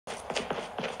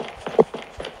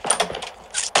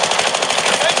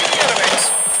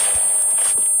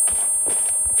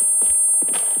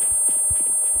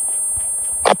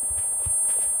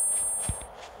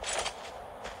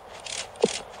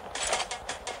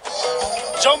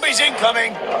Zombies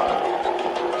incoming! The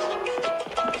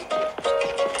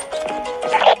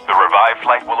revived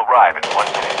flight will arrive in 1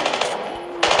 minute.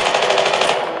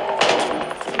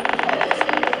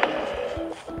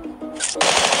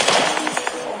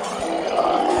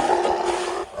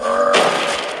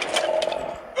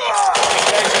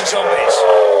 Engaging zombies.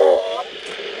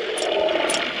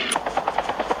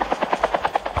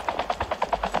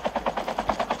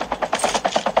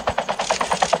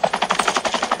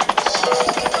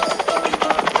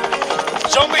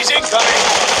 Zombies incoming!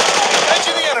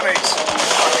 Engaging the enemies!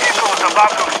 Our vehicle is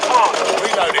about to explode.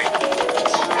 Reloading.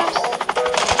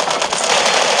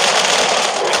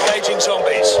 Engaging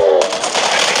zombies.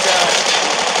 Enemy down.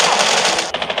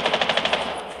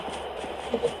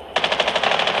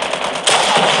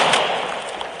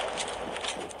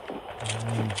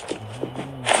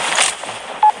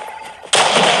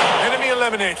 Enemy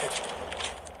eliminated.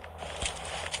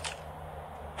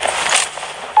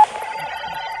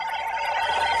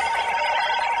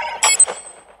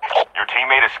 Your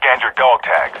teammate has scanned your dog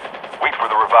tags. Wait for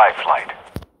the revived flight.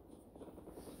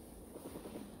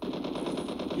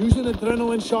 Use an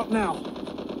adrenaline shot now.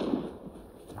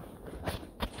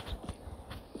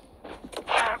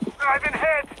 I've been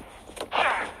hit.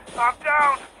 I'm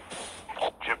down.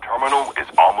 Chip terminal is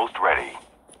almost ready.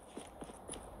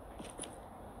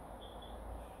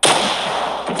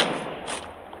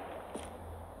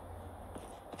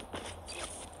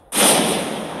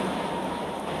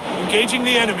 Engaging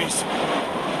the enemies.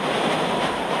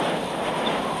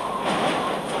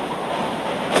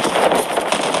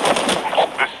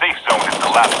 The safe zone is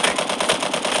collapsing.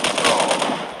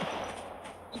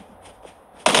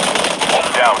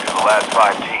 Down to the last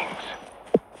 5 teams.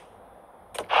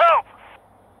 Help!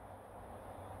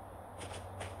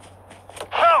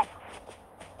 Help!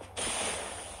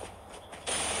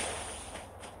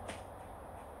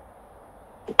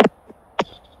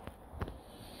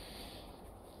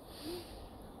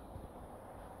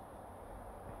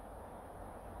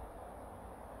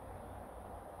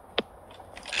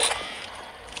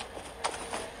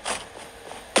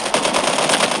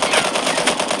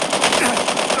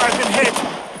 I've been hit.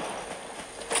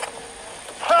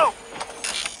 Help!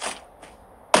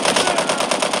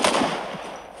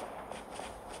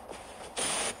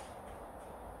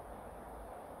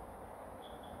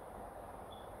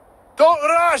 Don't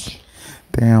rush.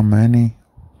 Damn, Manny.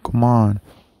 Come on.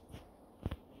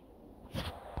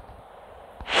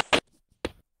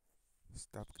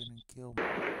 Stop getting killed.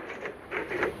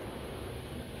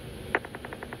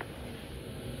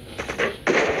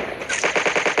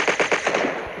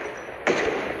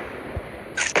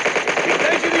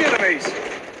 Engaging the enemies.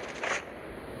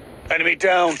 Enemy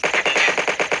down.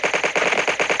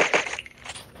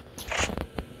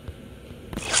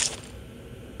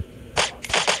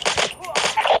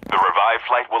 The revived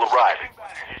flight will arrive.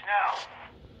 Now.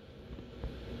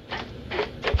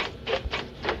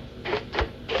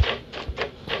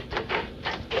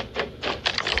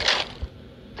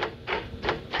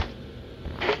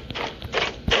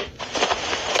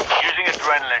 Using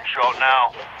adrenaline shot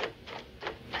now.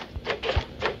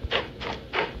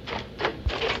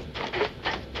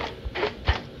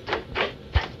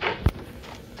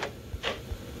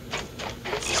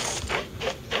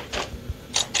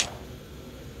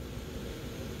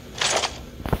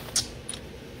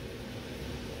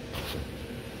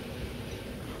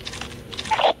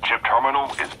 Chip terminal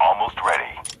is almost ready.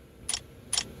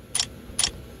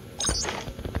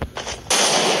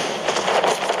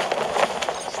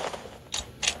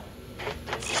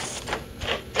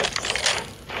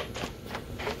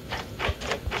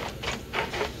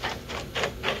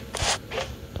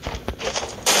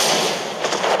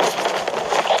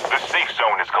 The safe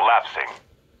zone is collapsing.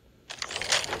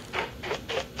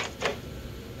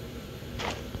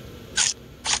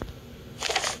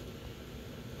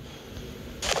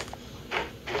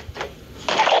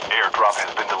 Airdrop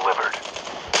has been delivered.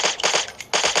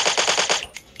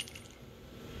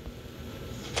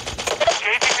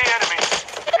 Engaging the enemy.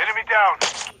 Enemy down.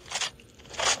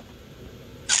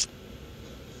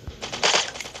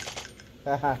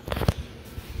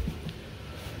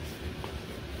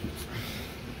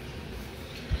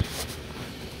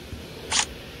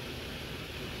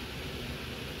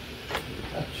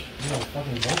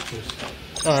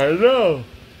 I know.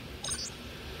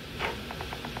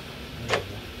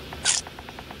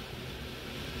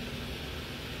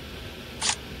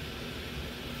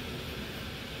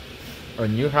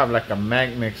 When you have like a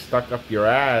magnet stuck up your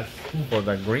ass for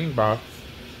the green box.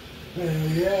 Hell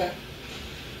yeah.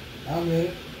 I'm in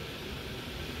it.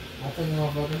 I'll take it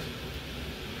off, fuckers.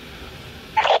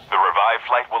 The revived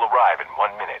flight will arrive in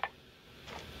 1 minute.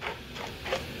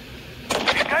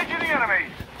 Engaging the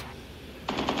enemies.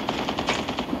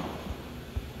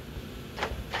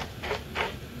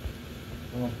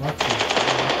 Oh, bucks you.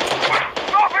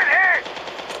 Stop it here!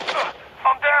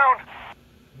 I'm down.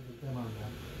 Look at them on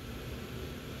that.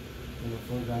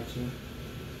 Full got you.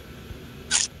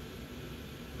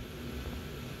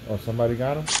 Oh, somebody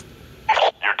got him?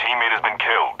 Your teammate has been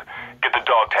killed. Get the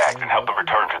dog tags and help them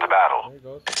return to the battle. There he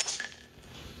goes.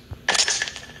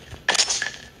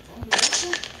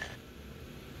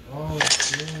 Oh,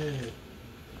 shit.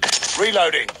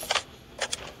 Reloading.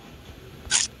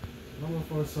 Number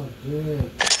 4 so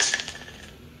good.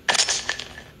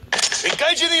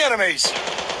 Engaging the enemies.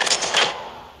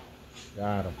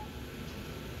 Got him.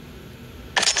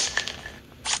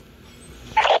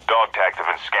 Dog tags have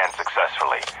been scanned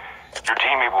successfully. Your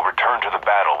teammate will return to the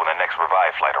battle when the next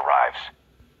revive flight arrives.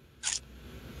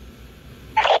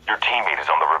 Your teammate is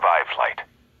on the revive flight.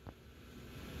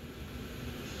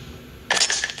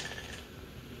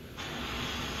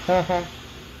 Haha.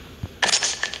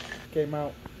 Came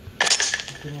out.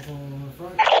 Came up on the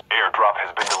front. Airdrop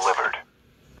has been delivered.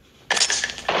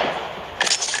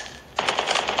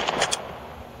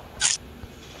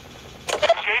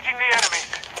 Engaging the enemies.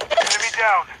 Enemy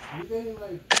down. You getting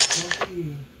like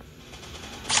 20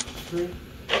 straight?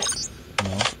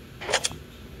 No.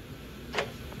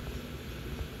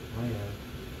 Oh, yeah.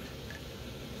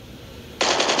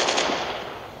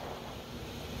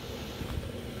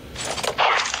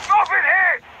 Stop it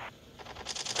here!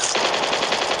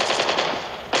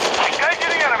 Engaging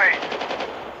the enemies.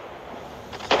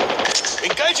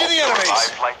 Engaging the Revive enemies.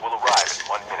 flight will arrive in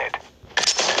 1 minute.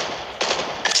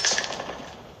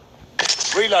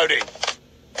 Reloading.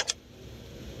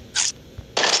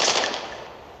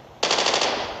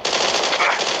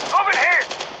 Stop it here!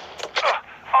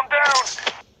 I'm down. Is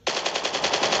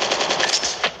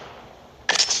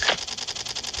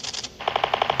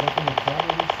that from the car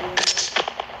that he's shooting?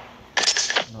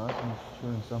 No, that's me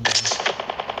shooting somebody.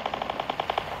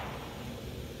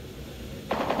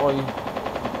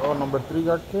 Oh, number 3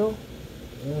 got killed?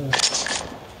 Yeah.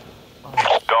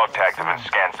 Dog tags have been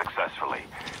scanned successfully.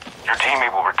 Your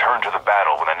teammate will return to the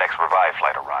battle when the next revive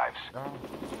flight arrives.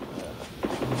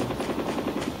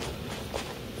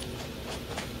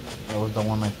 That was the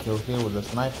one I killed here with the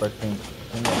sniper, I think.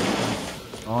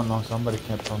 Oh no, somebody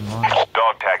kept on running.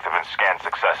 Dog tags have been scanned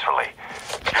successfully.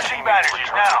 Your teammate will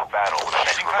return to the battle when the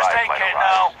next revive flight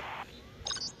arrives.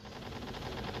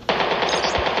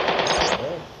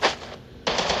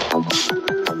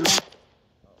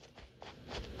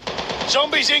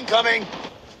 Zombies incoming.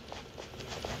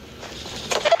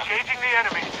 Engaging the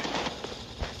enemies.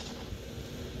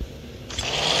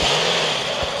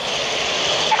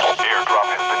 Airdrop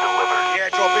has been delivered. The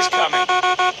airdrop is coming.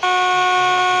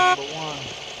 Number 1.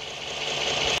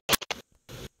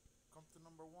 Come to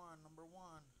number 1, number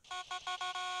 1.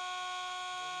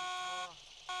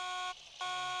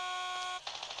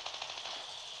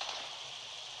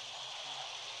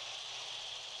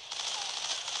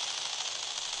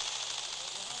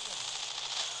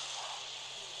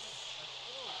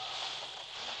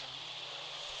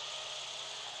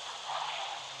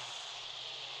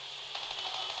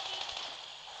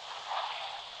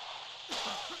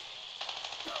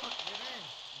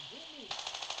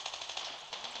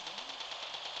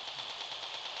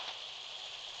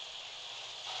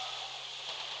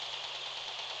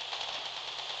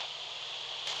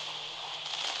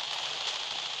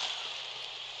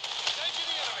 Engaging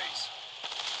the enemies.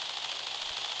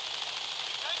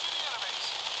 Engaging the enemies.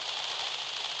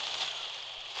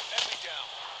 Enemy down.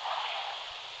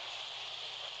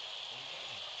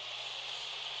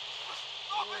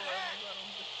 Stop it here.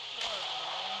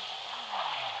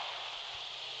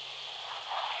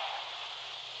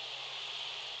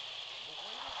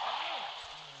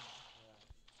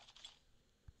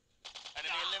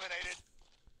 Enemy eliminated.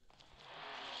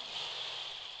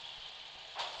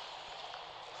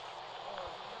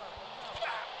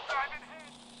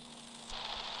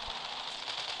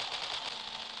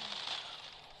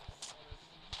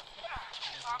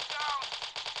 I'm down.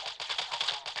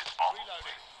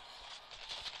 Reloading.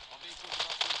 Over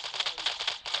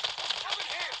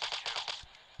here.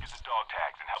 Get the dog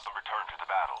tags and help them return to the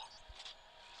battle.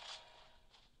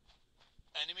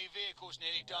 Enemy vehicles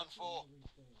nearly done for.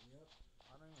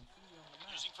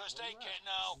 Using first aid kit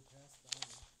now.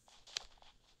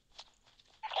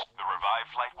 The revive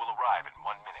flight will arrive in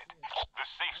 1 minute. The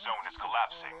safe zone is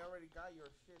collapsing. They already got your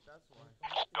shit, that's why.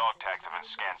 Dog tags have been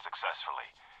scanned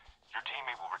successfully. Your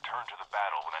teammate will return to the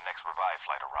battle when the next revive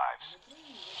flight arrives.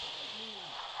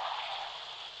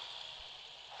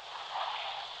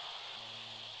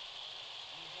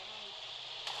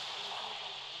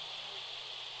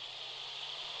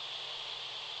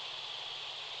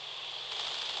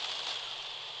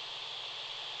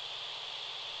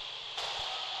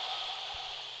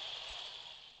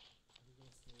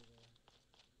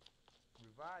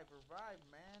 revive,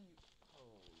 man. Oh,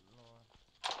 Lord.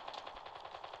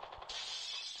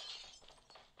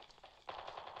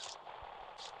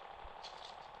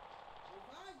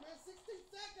 Revive, man. 16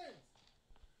 seconds.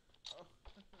 Oh,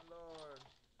 Lord.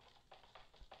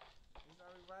 He's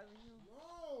not reviving you?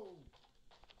 No.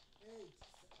 8.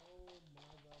 Oh,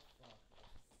 motherfucker.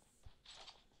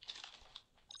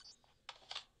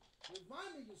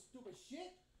 Revive me, you stupid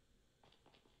shit.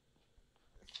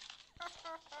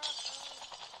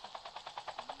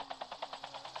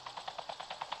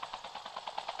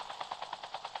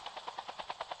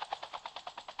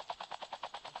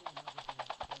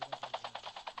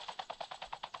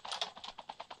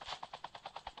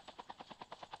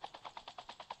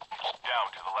 Down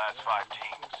to the last 5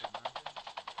 teams.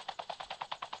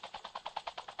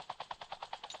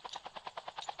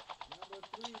 Number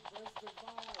 3, press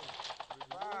revive.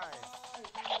 Revive.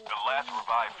 The last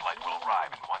revive flight will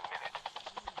arrive in 1 minute.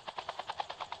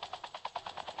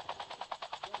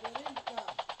 Reverenta.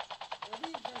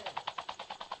 Revive.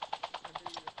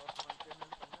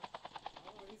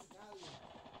 Oh, he's Italian.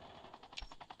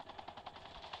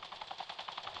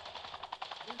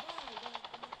 Revive,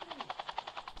 number 3.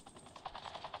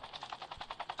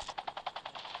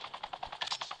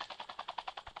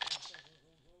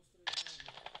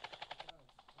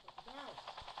 Atrás.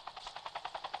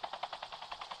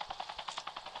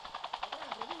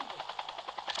 Atrás, revive.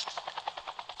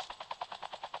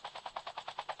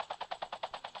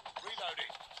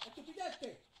 Reloading.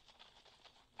 Estupidete.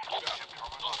 Ship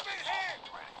terminal Been here.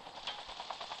 ready.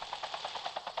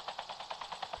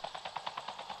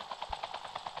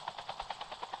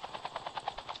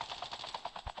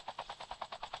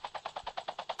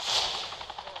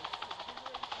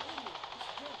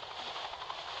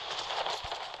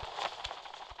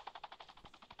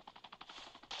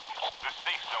 The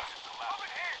safe zone is collapsing.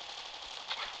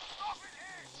 Stop it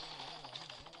here.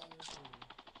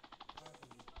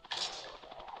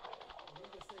 He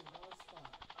just stayed in one spot.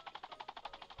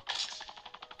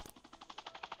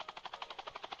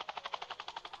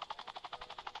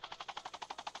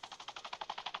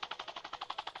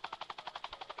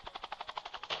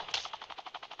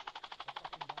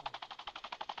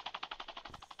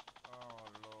 Oh,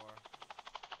 Lord.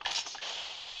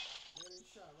 Getting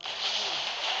shot right in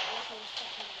the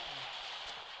fucking guy.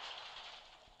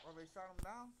 Oh, they shot him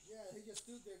down? Yeah, he just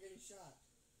stood there getting shot.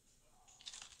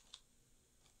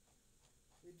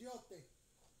 Idiote.